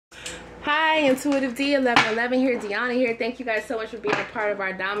Hi, Intuitive D 1111 here, Deonna here. Thank you guys so much for being a part of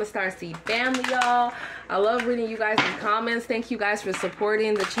our Namasté family, y'all. I love reading you guys' comments. Thank you guys for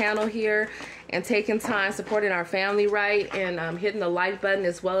supporting the channel here and taking time supporting our family, right? And hitting the like button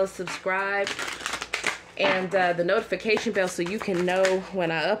as well as subscribe and the notification bell so you can know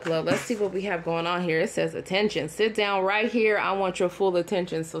when I upload. Let's see what we have going on here. It says attention. Sit down right here. I want your full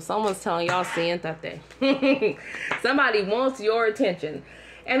attention. So someone's telling y'all siéntate. Somebody wants your attention.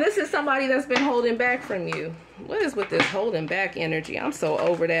 And this is somebody that's been holding back from you. What is with this holding back energy? I'm so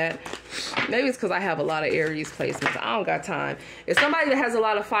over that. Maybe it's because I have a lot of Aries placements. I don't got time. If somebody that has a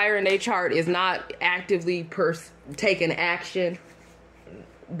lot of fire in their chart is not actively taking action,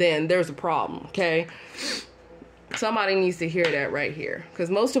 then there's a problem, okay? Somebody needs to hear that right here.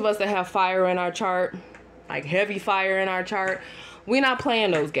 Because most of us that have fire in our chart, like heavy fire in our chart, we're not playing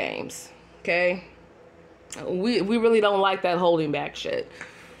those games, okay? We really don't like that holding back shit.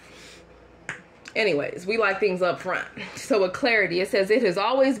 Anyways, we like things up front. So with clarity, it says, it has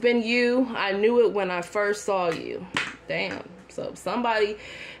always been you. I knew it when I first saw you. Damn. So if somebody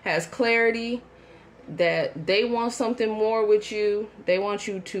has clarity that they want something more with you, they want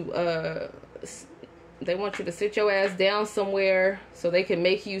you to sit your ass down somewhere so they can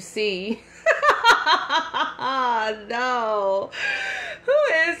make you see. No. Who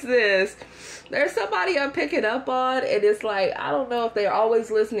is this? There's somebody I'm picking up on, and it's like, I don't know if they're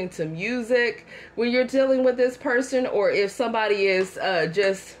always listening to music when you're dealing with this person, or if somebody is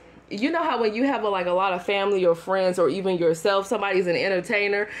just, you know how when you have a lot of family or friends, or even yourself, somebody's an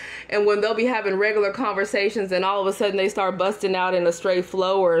entertainer, and when they'll be having regular conversations and all of a sudden they start busting out in a straight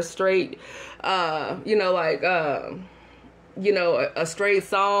flow or a straight, a straight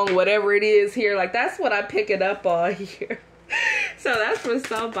song, whatever it is here, like that's what I'm picking up on here. So that's for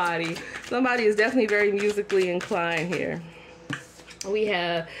somebody. Somebody is definitely very musically inclined here. We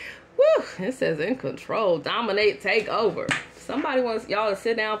have, it says in control, dominate, take over. Somebody wants y'all to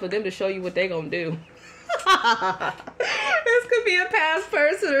sit down for them to show you what they're going to do. This could be a past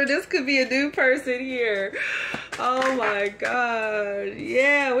person, or this could be a new person here. Oh my God.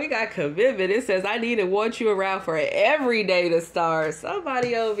 Yeah, we got commitment. It says, I need and want you around for every day to start.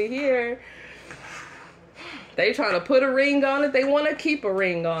 Somebody over here, they trying to put a ring on it. They want to keep a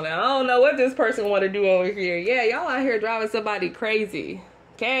ring on it. I don't know what this person want to do over here. Yeah, y'all out here driving somebody crazy.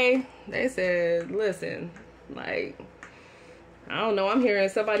 Okay? They said, listen, like, I don't know. I'm hearing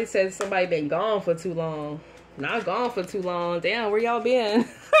somebody said somebody been gone for too long. Not gone for too long. Damn, where y'all been?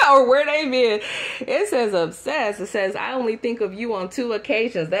 Or where they been? It says obsessed. It says, I only think of you on 2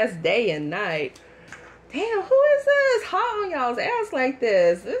 occasions. That's day and night. Damn, who is this? Hot on y'all's ass like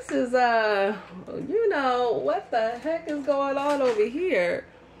this? This is, what the heck is going on over here?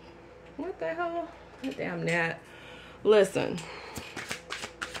 What the hell? Damn that. Listen.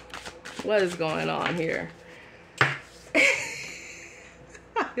 What is going on here?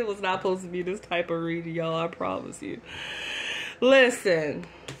 It was not supposed to be this type of reading, y'all. I promise you. Listen.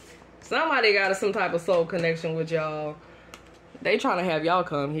 Somebody got some type of soul connection with y'all. They trying to have y'all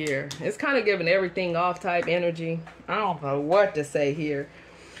come here. It's kind of giving everything off type energy. I don't know what to say here.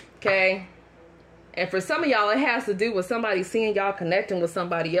 Okay? And for some of y'all, it has to do with somebody seeing y'all connecting with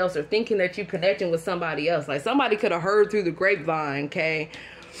somebody else, or thinking that you connecting with somebody else. Like somebody could have heard through the grapevine, okay,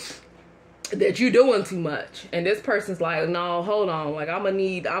 that you doing too much. And this person's like, no, hold on. Like I'm gonna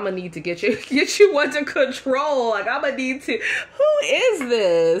need to get you under control. Like I'm gonna need to. Who is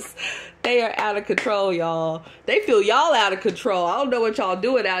this? They are out of control, y'all. They feel y'all out of control. I don't know what y'all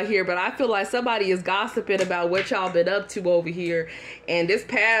doing out here, but I feel like somebody is gossiping about what y'all been up to over here. And this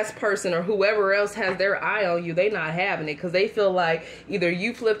past person or whoever else has their eye on you, they not having it. Because they feel like either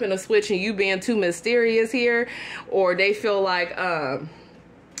you flipping a switch and you being too mysterious here, or they feel like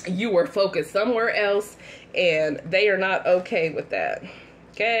you were focused somewhere else and they are not okay with that.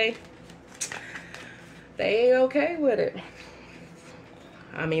 Okay? They ain't okay with it.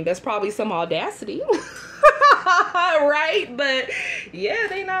 I mean, that's probably some audacity, right? But yeah,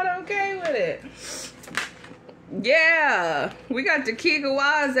 they not okay with it. Yeah, we got the King of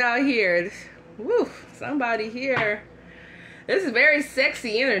Wands out here. Woo, somebody here. This is very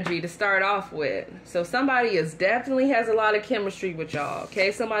sexy energy to start off with. So somebody definitely has a lot of chemistry with y'all,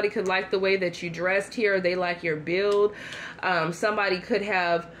 okay? Somebody could like the way that you dressed here, or they like your build. Somebody could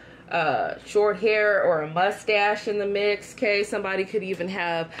have short hair or a mustache in the mix, okay? Somebody could even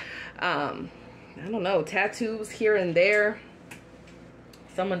have, I don't know, tattoos here and there.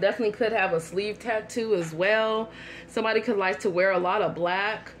 Someone definitely could have a sleeve tattoo as well. Somebody could like to wear a lot of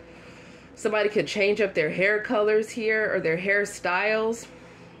black. Somebody could change up their hair colors here, or their hairstyles.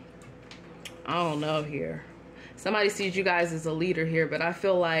 I don't know here. Somebody sees you guys as a leader here, but I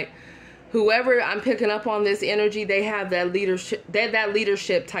feel like whoever I'm picking up on this energy, they have that leadership, that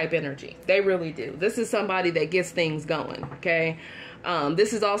leadership type energy. They really do. This is somebody that gets things going, okay?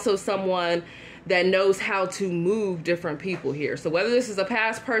 This is also someone that knows how to move different people here. So whether this is a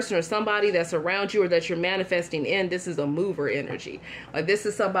past person or somebody that's around you or that you're manifesting in, this is a mover energy. Like this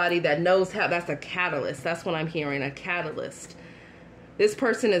is somebody that knows how, that's a catalyst. That's what I'm hearing, a catalyst. This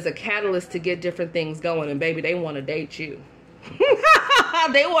person is a catalyst to get different things going, and baby, they want to date you.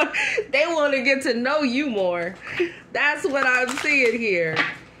 they want to get to know you more. That's what I'm seeing here.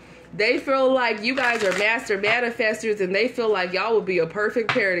 They feel like you guys are master manifestors, and they feel like y'all would be a perfect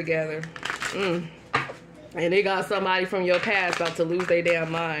pair together. And they got somebody from your past about to lose their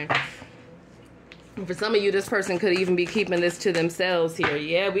damn mind. For some of you, this person could even be keeping this to themselves here.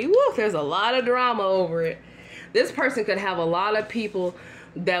 Yeah, there's a lot of drama over it. This person could have a lot of people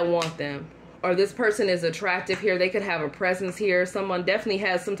that want them. Or this person is attractive here. They could have a presence here. Someone definitely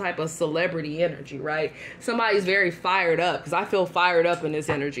has some type of celebrity energy, right? Somebody's very fired up, because I feel fired up in this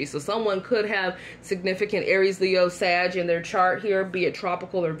energy. So someone could have significant Aries, Leo, Sag in their chart here, be it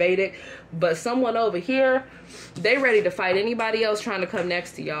tropical or Vedic. But someone over here, they ready to fight anybody else trying to come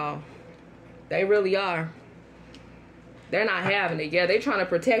next to y'all. They really are. They're not having it. Yeah, they're trying to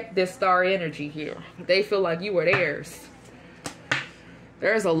protect this star energy here. They feel like you were theirs.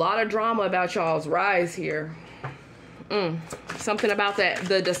 There's a lot of drama about y'all's rise here. Something about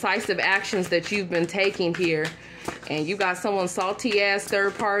the decisive actions that you've been taking here. And you got someone salty ass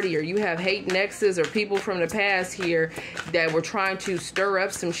third party, or you have hate exes or people from the past here that were trying to stir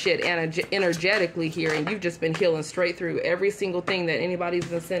up some shit energetically here. And you've just been healing straight through every single thing that anybody's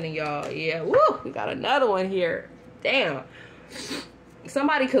been sending y'all. Yeah, woo, we got another one here. Damn.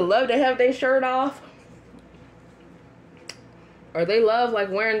 Somebody could love to have their shirt off. Or they love like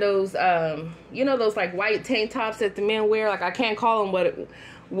wearing those, you know, those like white tank tops that the men wear. Like I can't call them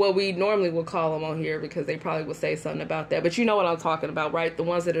what we normally would call them on here, because they probably would say something about that. But you know what I'm talking about, right? The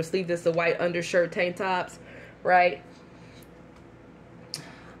ones that are sleeveless, the white undershirt tank tops, right?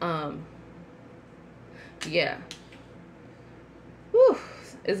 Yeah. Whew.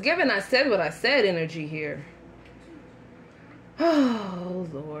 It's given I said what I said energy here. Oh,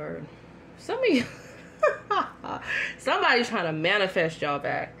 Lord. Some of you... Somebody's trying to manifest y'all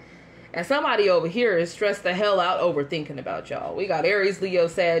back, and somebody over here is stressed the hell out overthinking about y'all. We got Aries, Leo,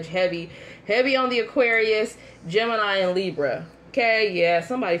 Sag, heavy on the Aquarius, Gemini, and Libra. Okay, yeah,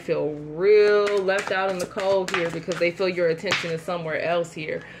 somebody feel real left out in the cold here because they feel your attention is somewhere else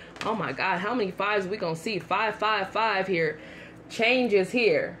here. Oh my God, how many fives we gonna see? 5, 5, 5 here. Change is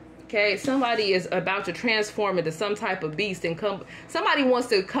here. Okay, somebody is about to transform into some type of beast and somebody wants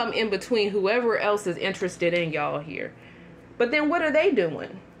to come in between whoever else is interested in y'all here. But then what are they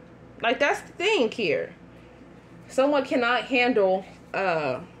doing? Like, that's the thing here. Someone cannot handle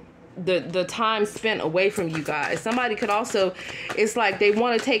the time spent away from you guys. Somebody could also, it's like they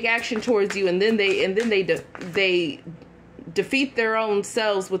want to take action towards you, and then they defeat their own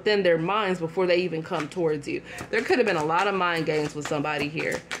selves within their minds before they even come towards you. There could have been a lot of mind games with somebody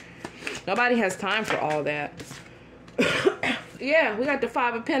here. Nobody has time for all that. Yeah, we got the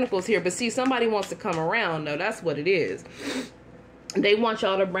 5 of Pentacles here. But see, somebody wants to come around, though. That's what it is. They want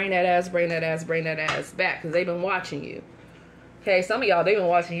y'all to bring that ass back, because they've been watching you. Okay, some of y'all, they've been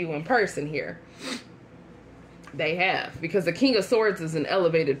watching you in person here. They have. Because the King of Swords is an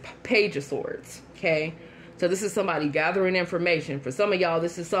elevated Page of Swords. Okay? So this is somebody gathering information. For some of y'all,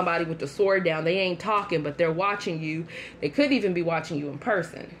 this is somebody with the sword down. They ain't talking, but they're watching you. They could even be watching you in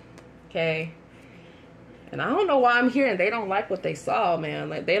person. Okay? And I don't know why I'm hearing they don't like what they saw, man.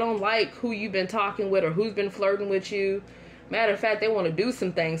 Like, they don't like who you've been talking with or who's been flirting with you. Matter of fact, they want to do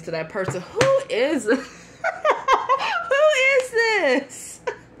some things to that person. Who is who is this?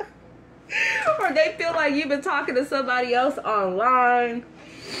 Or they feel like you've been talking to somebody else online.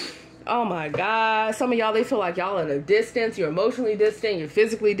 Oh my God. Some of y'all, they feel like y'all at a distance. You're emotionally distant. You're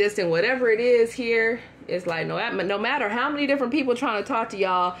physically distant. Whatever it is here, it's like no matter how many different people trying to talk to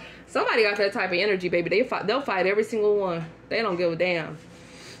y'all, somebody got that type of energy, baby. They'll fight every single one. They don't give a damn.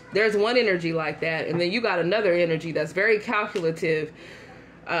 There's one energy like that, and then you got another energy that's very calculative.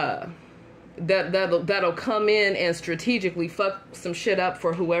 That'll come in and strategically fuck some shit up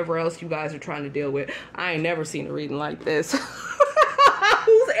for whoever else you guys are trying to deal with. I ain't never seen a reading like this.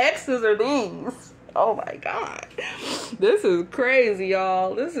 Whose exes are these? Oh my God. This is crazy,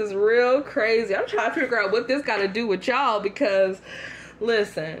 y'all. This is real crazy. I'm trying to figure out what this got to do with y'all, because,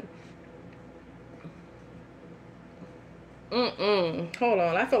 listen. Hold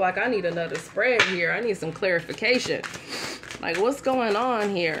on. I feel like I need another spread here. I need some clarification. Like, what's going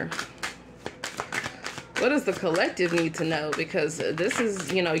on here? What does the collective need to know? Because this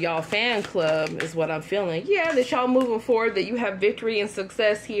is, you know, y'all fan club is what I'm feeling. Yeah, that y'all moving forward, that you have victory and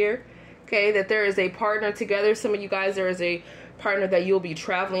success here. Okay, that there is a partner together. Some of you guys, there is a partner that you'll be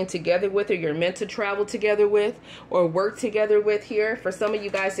traveling together with, or you're meant to travel together with, or work together with here. For some of you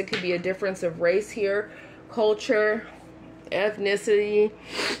guys, it could be a difference of race here, culture, ethnicity,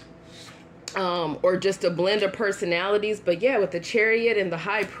 or just a blend of personalities. But yeah, with the Chariot and the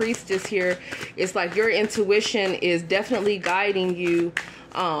High Priestess here, it's like your intuition is definitely guiding you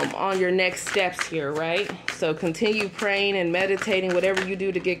on your next steps here, right? So continue praying and meditating, whatever you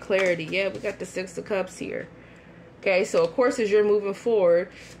do to get clarity. Yeah, we got the Six of Cups here. Okay, so of course, as you're moving forward,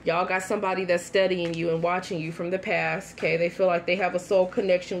 y'all got somebody that's studying you and watching you from the past. Okay, they feel like they have a soul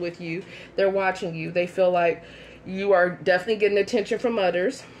connection with you. They're watching you. They feel like you are definitely getting attention from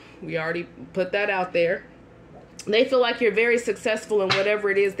others. We already put that out there. They feel like you're very successful in whatever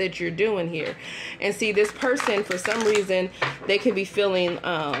it is that you're doing here. And see, this person, for some reason, they could be feeling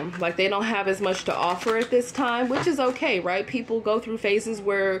like they don't have as much to offer at this time, which is okay, right? People go through phases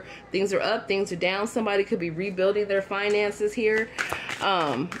where things are up, things are down. Somebody could be rebuilding their finances here.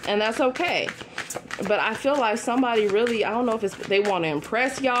 And that's okay. But I feel like somebody really, I don't know if it's they want to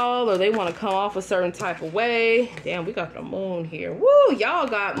impress y'all or they want to come off a certain type of way. Damn, we got the moon here. Woo, y'all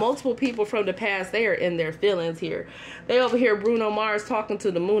got multiple people from the past. They are in their feelings here. They over here, Bruno Mars talking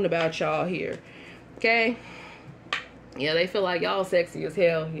to the moon about y'all here. Okay? Yeah, they feel like y'all sexy as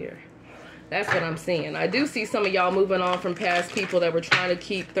hell here. That's what I'm seeing. I do see some of y'all moving on from past people that were trying to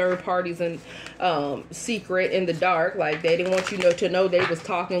keep third parties in secret in the dark. Like they didn't want you to know they was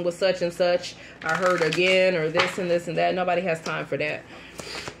talking with such and such. I heard again, or this and this and that. Nobody has time for that.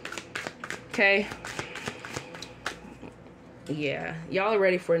 Okay. Yeah, y'all are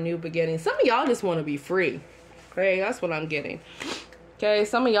ready for a new beginning. Some of y'all just want to be free. Okay, that's what I'm getting. Okay,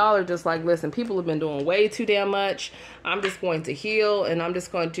 some of y'all are just like, listen, people have been doing way too damn much. I'm just going to heal and I'm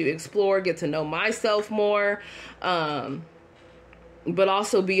just going to explore, get to know myself more. But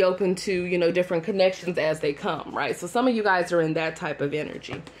also be open to, you know, different connections as they come, right? So some of you guys are in that type of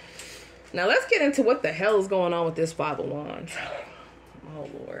energy. Now let's get into what the hell is going on with this Five of Wands. Oh,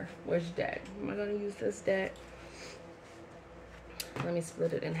 Lord. Where's your deck? Am I going to use this deck? Let me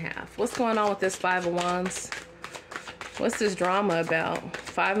split it in half. What's going on with this Five of Wands? What's this drama about?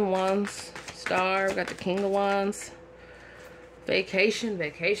 Five of Wands, Star, we got the King of Wands. Vacation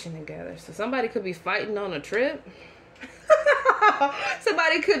together. So somebody could be fighting on a trip.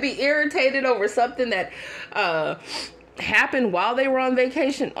 Somebody could be irritated over something that happened while they were on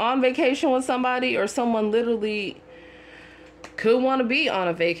vacation with somebody, or someone literally could want to be on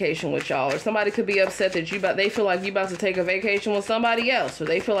a vacation with y'all, or somebody could be upset that they feel like you about to take a vacation with somebody else, or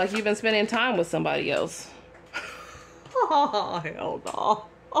they feel like you've been spending time with somebody else. Oh, hell no.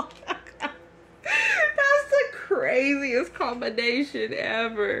 That's the craziest combination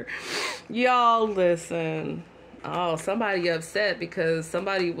ever. Y'all, listen. Oh, somebody upset because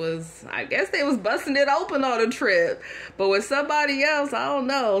somebody was, I guess they was busting it open on a trip. But with somebody else, I don't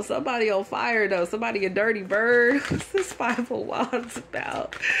know. Somebody on fire, though. Somebody a dirty bird. What's this Five of Wands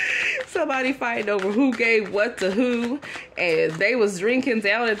about? Somebody fighting over who gave what to who. And they was drinking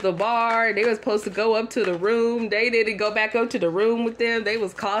down at the bar. They was supposed to go up to the room. They didn't go back up to the room with them. They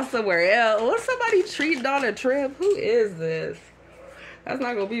was caught somewhere else. What's somebody treating on a trip? Who is this? That's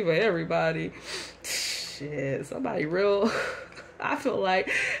not going to be for everybody. Shit, somebody real. I feel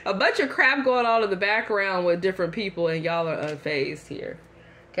like a bunch of crap going on in the background with different people and y'all are unfazed here.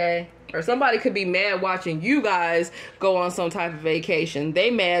 Okay? Or somebody could be mad watching you guys go on some type of vacation.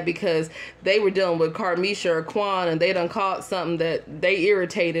 They mad because they were dealing with Carmisha or Quan and they done caught something that they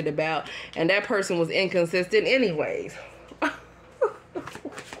irritated about and that person was inconsistent anyways.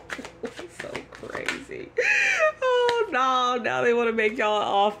 So crazy. Oh no, now they want to make y'all an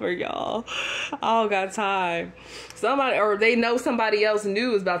offer, y'all. I don't got time. Somebody, or they know somebody else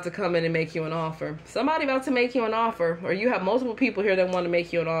new is about to come in and make you an offer. Somebody about to make you an offer, or you have multiple people here that want to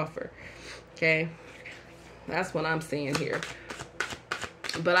make you an offer. Okay, that's what I'm seeing here.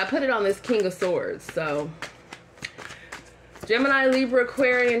 But I put it on this King of Swords, so Gemini, Libra,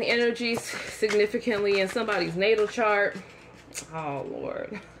 Aquarian energies significantly in somebody's natal chart. Oh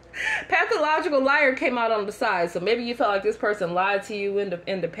Lord. Pathological liar came out on the side, so maybe you felt like this person lied to you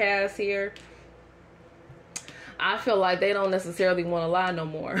in the past here. I feel like they don't necessarily want to lie no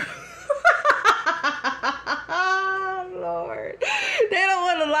more. Lord, they don't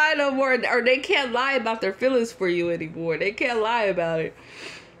want to lie no more, or they can't lie about their feelings for you anymore. They can't lie about it.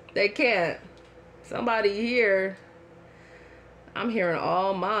 They can't. Somebody here, I'm hearing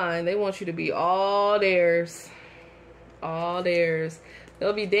all mine. They want you to be all theirs. All theirs.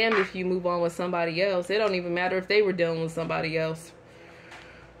 They'll be damned if you move on with somebody else. It don't even matter if they were dealing with somebody else.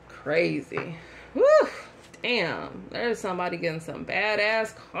 Crazy. Woo! Damn. There's somebody getting some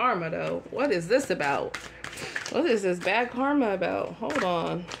badass karma, though. What is this about? What is this bad karma about? Hold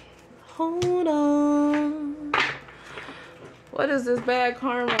on. Hold on. What is this bad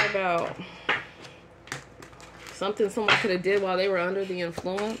karma about? Something someone could have did while they were under the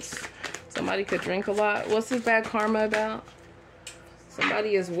influence. Somebody could drink a lot. What's this bad karma about?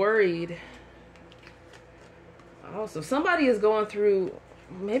 Somebody is worried. Oh, so somebody is going through...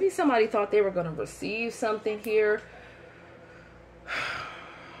 Maybe somebody thought they were going to receive something here.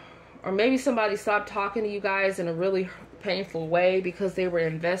 Or maybe somebody stopped talking to you guys in a really painful way because they were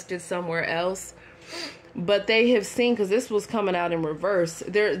invested somewhere else. But they have seen, because this was coming out in reverse,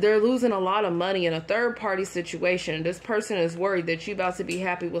 they're losing a lot of money in a third party situation. This person is worried that you're about to be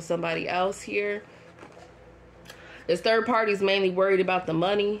happy with somebody else here. This third party is mainly worried about the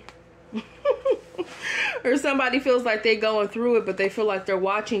money. Or somebody feels like they're going through it, but they feel like they're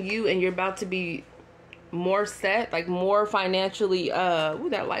watching you and you're about to be more set, like more financially, ooh,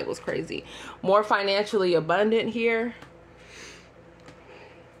 that light was crazy. More financially abundant here.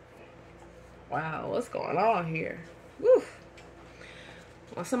 Wow, what's going on here? Woo.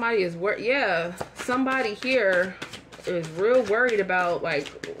 Well, somebody is somebody here is real worried about like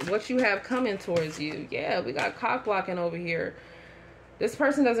what you have coming towards you. Yeah, we got cock blocking over here. This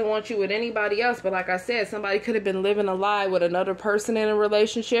person doesn't want you with anybody else, but like I said, somebody could have been living a lie with another person in a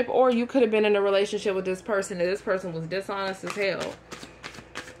relationship, or you could have been in a relationship with this person and this person was dishonest as hell.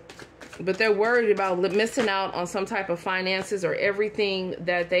 But they're worried about missing out on some type of finances or everything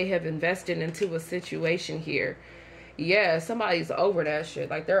that they have invested into a situation here. Yeah, somebody's over that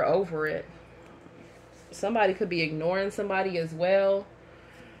shit. Like, they're over it. Somebody could be ignoring somebody as well.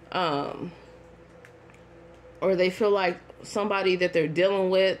 Or they feel like somebody that they're dealing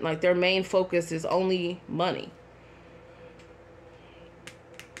with, like their main focus is only money.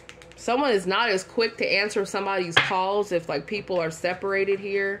 Someone is not as quick to answer somebody's calls if like people are separated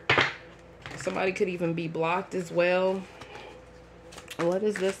here. Somebody could even be blocked as well. What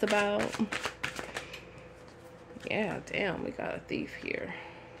is this about? Yeah, damn, we got a thief here.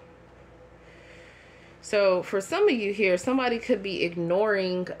 So for some of you here, somebody could be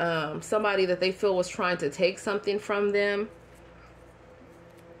ignoring somebody that they feel was trying to take something from them.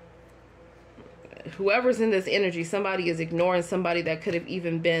 Whoever's in this energy, somebody is ignoring somebody that could have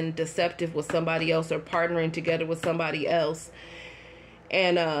even been deceptive with somebody else or partnering together with somebody else.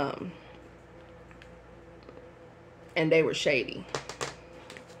 And they were shady.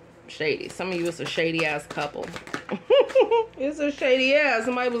 Shady. Some of you is a shady ass couple. It's a shady ass.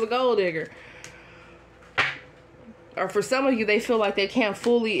 Somebody was a gold digger. Or for some of you, they feel like they can't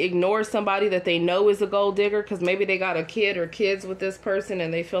fully ignore somebody that they know is a gold digger because maybe they got a kid or kids with this person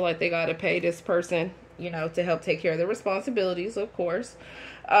and they feel like they got to pay this person, you know, to help take care of their responsibilities, of course.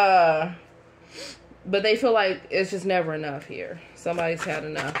 But they feel like it's just never enough here. Somebody's had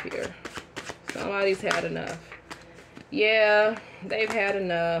enough here. Somebody's had enough. Yeah, they've had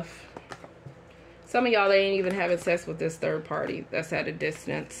enough. Some of y'all, they ain't even having sex with this third party that's at a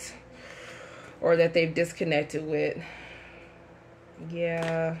distance. Or that they've disconnected with.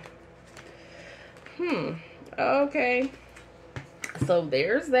 Yeah. Okay. So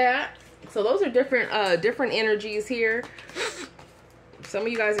there's that. So those are different energies here. Some of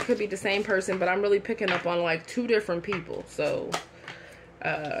you guys, it could be the same person, but I'm really picking up on like two different people. So,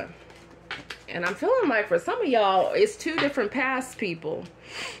 and I'm feeling like for some of y'all, it's two different past people.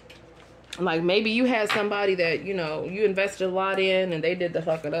 Like maybe you had somebody that, you know, you invested a lot in and they did the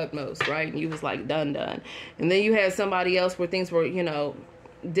fucking utmost, right? And you was like done. And then you had somebody else where things were, you know,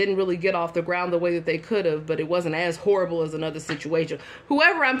 didn't really get off the ground the way that they could have, but it wasn't as horrible as another situation.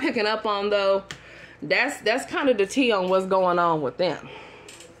 Whoever I'm picking up on though, that's kind of the tea on what's going on with them.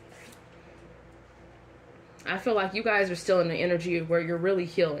 I feel like you guys are still in the energy where you're really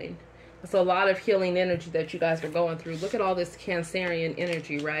healing. It's a lot of healing energy that you guys are going through. Look at all this Cancerian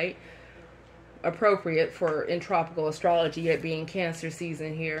energy, right? Appropriate for in tropical astrology, it being Cancer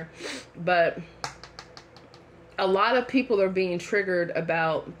season here. But a lot of people are being triggered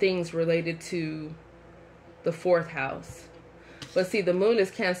about things related to the 4th house. But see, the moon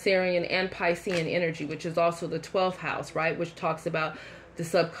is Cancerian and Piscean energy, which is also the 12th house, right? Which talks about the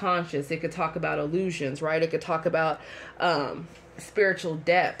subconscious. It could talk about illusions, right? It could talk about spiritual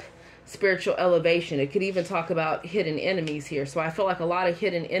depth, spiritual elevation. It could even talk about hidden enemies here. So I feel like a lot of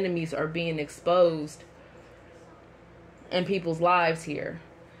hidden enemies are being exposed in people's lives here,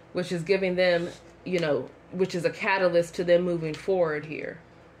 which is giving them, you know, which is a catalyst to them moving forward here.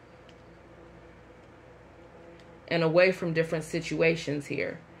 and away from different situations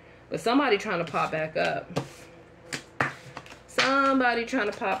here. But somebody trying to pop back up. Somebody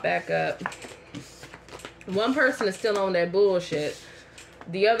trying to pop back up. One person is still on that bullshit.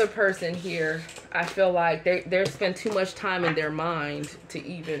 The other person here, I feel like they spend too much time in their mind to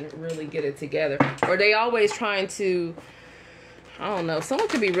even really get it together. Or they always trying to, I don't know, someone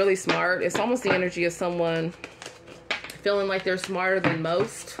could be really smart. It's almost the energy of someone feeling like they're smarter than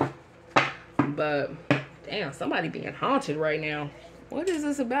most. But, damn, somebody being haunted right now. What is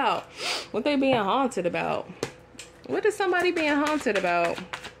this about? What they being haunted about? What is somebody being haunted about?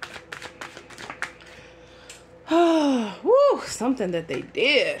 Woo, something that they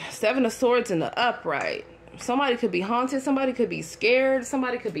did. 7 of Swords in the upright. Somebody could be haunted. Somebody could be scared.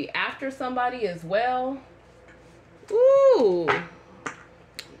 Somebody could be after somebody as well. Ooh.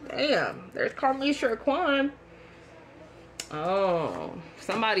 Damn. There's Karmisha Kwan. Oh.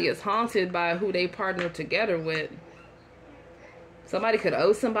 Somebody is haunted by who they partnered together with. Somebody could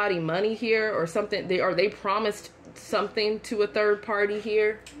owe somebody money here or something. They promised something to a third party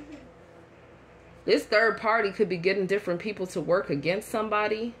here. This third party could be getting different people to work against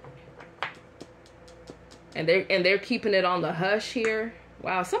somebody. And they're keeping it on the hush here.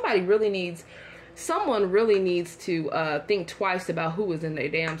 Wow, someone really needs to think twice about who is in their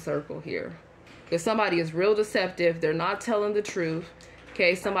damn circle here. Because somebody is real deceptive. You not telling the truth.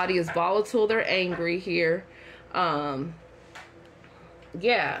 Okay, somebody is volatile. They're angry here. Yeah,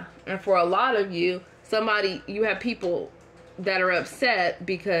 and for a lot of you, you have people that are upset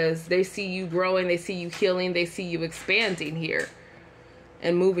because they see you growing, they see you healing, they see you expanding here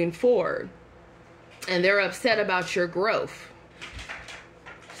and moving forward. And they're upset about your growth.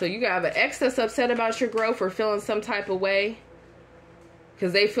 So you have an ex that's upset about your growth or feeling some type of way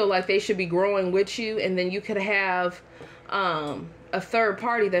because they feel like they should be growing with you. And then you could have a third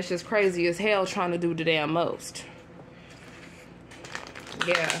party that's just crazy as hell trying to do the damn most.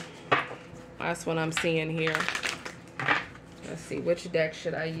 Yeah, that's what I'm seeing here. Let's see, which deck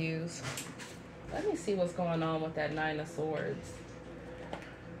should I use? Let me see what's going on with that 9 of Swords.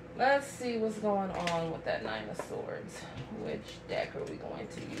 Let's see what's going on with that 9 of Swords. Which deck are we going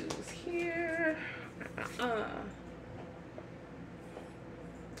to use here?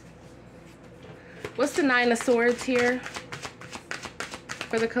 What's the 9 of Swords here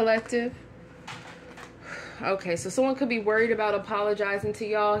for the collective? Okay, so someone could be worried about apologizing to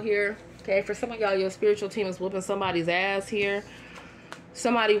y'all here. Okay, for some of y'all, your spiritual team is whooping somebody's ass here.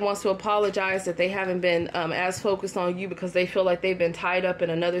 Somebody wants to apologize that they haven't been as focused on you because they feel like they've been tied up in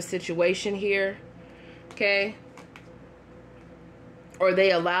another situation here. Okay. Or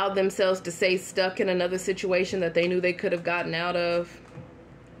they allowed themselves to stay stuck in another situation that they knew they could have gotten out of.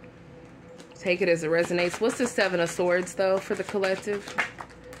 Take it as it resonates. What's the 7 of Swords, though, for the collective?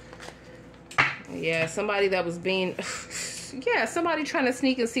 Yeah, somebody that was being... yeah, somebody trying to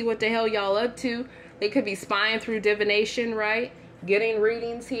sneak and see what the hell y'all up to. They could be spying through divination, right? Getting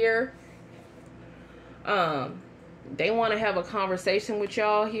readings here. They want to have a conversation with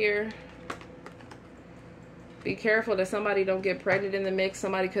y'all here. Be careful that somebody don't get pregnant in the mix.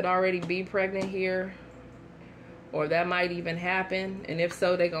 Somebody could already be pregnant here. Or that might even happen. And if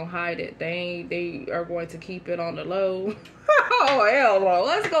so, they gonna hide it. They are going to keep it on the low. Oh, hell no.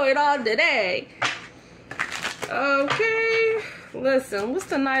 What's going on today? Okay. Listen, what's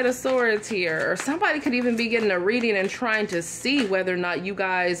the Knight of Swords here? Or somebody could even be getting a reading and trying to see whether or not you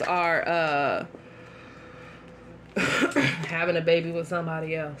guys are having a baby with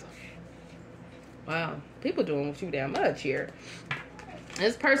somebody else. Wow. People doing too damn much here.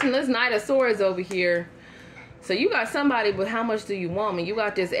 This Knight of Swords over here. So you got somebody, but how much do you want me? You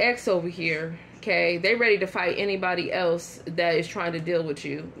got this ex over here. Okay, they ready to fight anybody else that is trying to deal with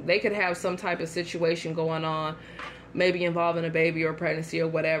you. They could have some type of situation going on, maybe involving a baby or pregnancy or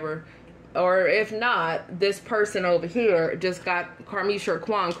whatever. Or if not, this person over here just got Karmisha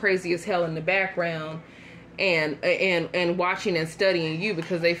Kwan crazy as hell in the background and watching and studying you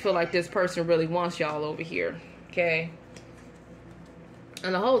because they feel like this person really wants y'all over here. Okay.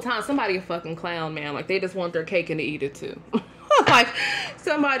 And the whole time, somebody a fucking clown, man. Like, they just want their cake and to eat it, too. Like,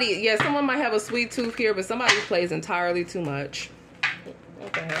 somebody, yeah, someone might have a sweet tooth here, but somebody plays entirely too much.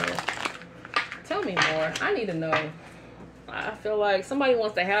 What the hell? Tell me more. I need to know. I feel like somebody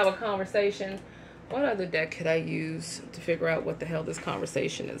wants to have a conversation. What other deck could I use to figure out what the hell this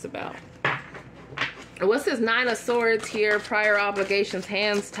conversation is about? What's this 9 of Swords here? Prior obligations,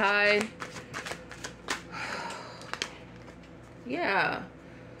 hands tied. Yeah.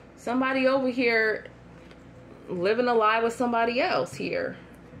 Somebody over here living a lie with somebody else here.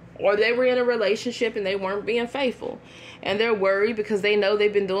 Or they were in a relationship and they weren't being faithful. And they're worried because they know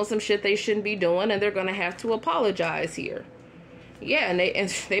they've been doing some shit they shouldn't be doing, and they're going to have to apologize here. Yeah, and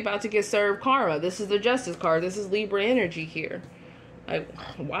they about to get served karma. This is the Justice card. This is Libra energy here. Like,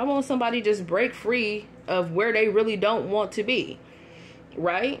 why won't somebody just break free of where they really don't want to be?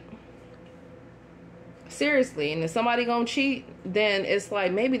 Right? Seriously. And if somebody gonna cheat, then it's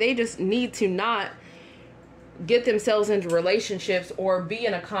like maybe they just need to not get themselves into relationships or be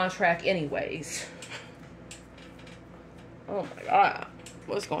in a contract anyways. Oh my God.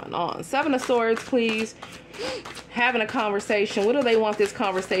 What's going on? Seven of Swords, please. Having a conversation. What do they want this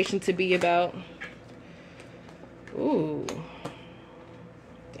conversation to be about? Ooh.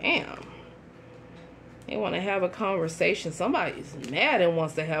 Damn. They want to have a conversation. Somebody's mad and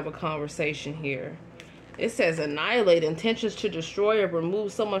wants to have a conversation here. It says annihilate, intentions to destroy or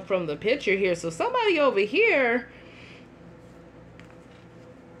remove someone from the picture here. So somebody over here,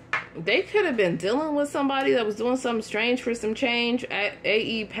 they could have been dealing with somebody that was doing something strange for some change.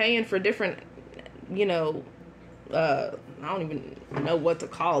 AE paying for different, you know, I don't even know what to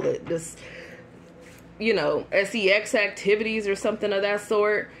call it. This, you know, sex activities or something of that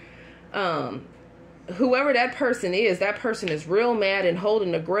sort. Whoever that person is real mad and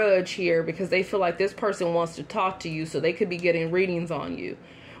holding a grudge here because they feel like this person wants to talk to you, so they could be getting readings on you.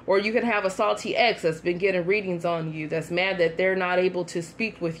 Or you could have a salty ex that's been getting readings on you, that's mad that they're not able to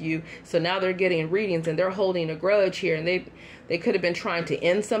speak with you, so now they're getting readings and they're holding a grudge here, and they could have been trying to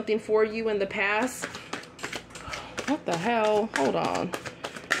end something for you in the past. What the hell? Hold on.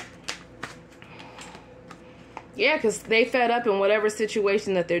 Yeah, because they fed up in whatever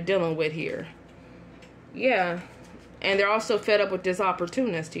situation that they're dealing with here. Yeah. And they're also fed up with this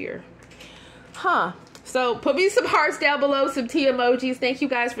opportunist here. Huh. So put me some hearts down below, some T emojis. Thank you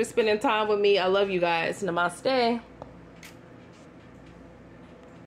guys for spending time with me. I love you guys. Namaste.